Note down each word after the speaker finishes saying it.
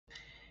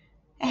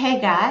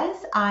Hey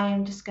guys,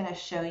 I'm just going to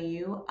show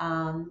you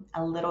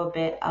a little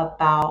bit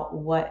about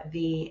what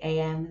the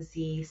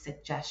AMZ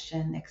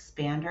Suggestion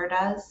Expander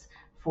does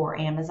for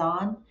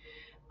Amazon.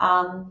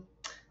 Um,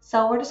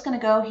 so we're just going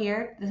to go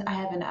here. I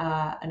have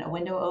a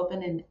window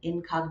open in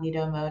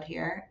incognito mode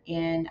here,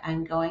 and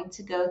I'm going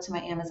to go to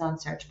my Amazon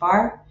search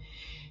bar,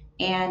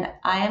 and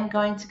I am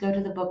going to go to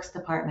the books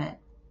department.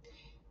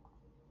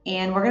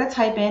 And we're going to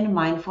type in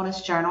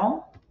mindfulness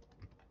journal.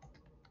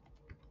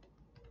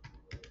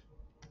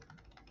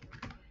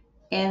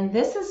 And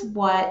this is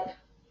what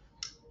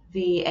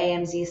the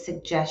AMZ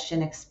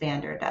Suggestion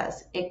Expander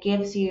does. It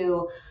gives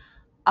you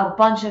a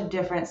bunch of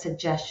different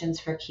suggestions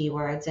for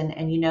keywords,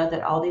 and you know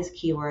that all these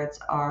keywords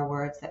are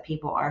words that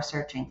people are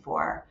searching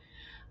for.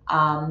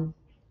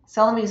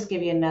 So let me just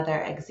give you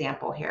another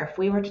example here. If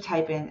we were to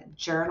type in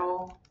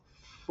journal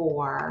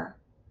for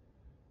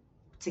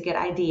to get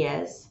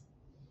ideas,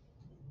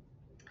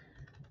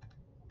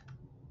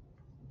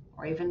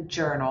 or even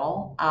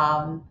journal.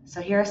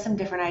 So here are some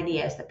different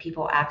ideas that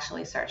people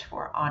actually search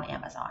for on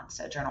Amazon.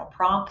 So journal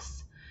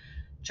prompts,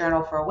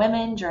 journal for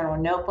women, journal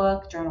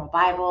notebook, journal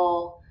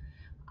Bible.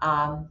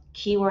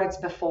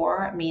 Keywords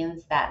before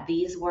means that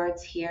these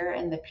words here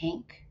in the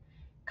pink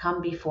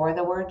come before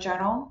the word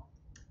journal.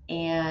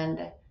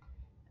 And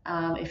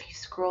if you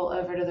scroll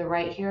over to the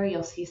right here,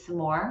 you'll see some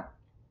more.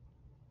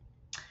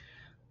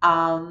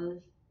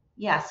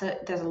 Yeah, so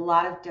there's a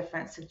lot of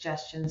different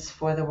suggestions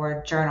for the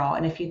word journal.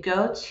 And if you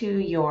go to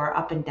your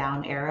up and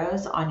down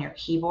arrows on your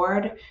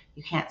keyboard,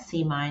 you can't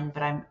see mine,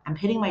 but I'm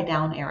hitting my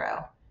down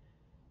arrow,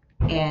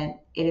 and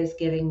it is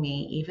giving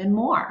me even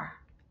more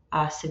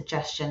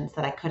suggestions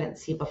that I couldn't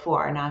see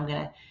before. Now I'm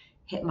going to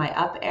hit my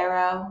up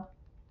arrow,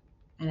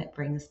 and it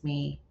brings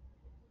me,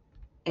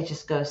 it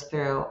just goes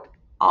through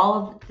all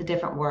of the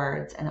different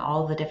words and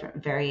all of the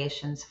different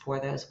variations for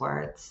those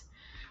words.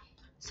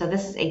 So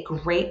this is a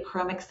great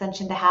Chrome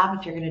extension to have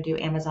if you're going to do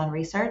Amazon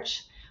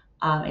research.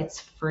 It's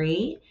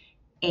free.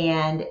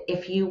 And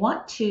if you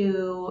want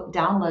to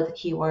download the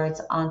keywords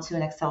onto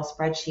an Excel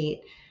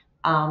spreadsheet,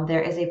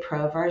 there is a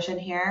pro version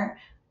here.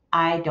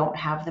 I don't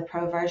have the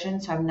pro version,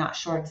 so I'm not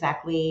sure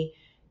exactly,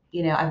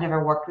 I've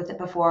never worked with it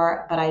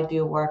before, but I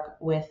do work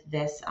with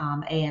this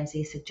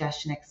AMZ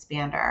Suggestion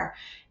Expander,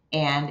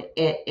 and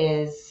it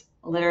is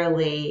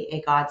literally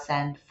a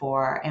godsend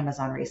for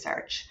Amazon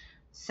research.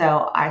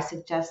 So I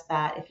suggest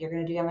that if you're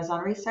going to do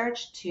Amazon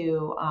research,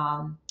 to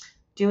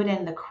do it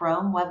in the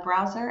Chrome web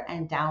browser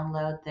and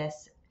download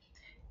this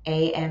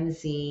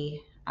AMZ,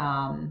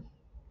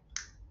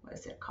 what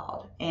is it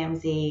called?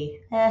 AMZ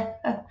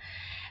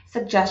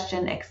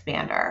Suggestion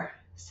Expander.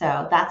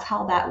 So that's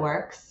how that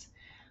works.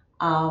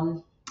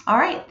 All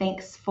right,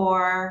 thanks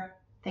for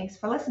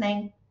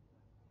listening.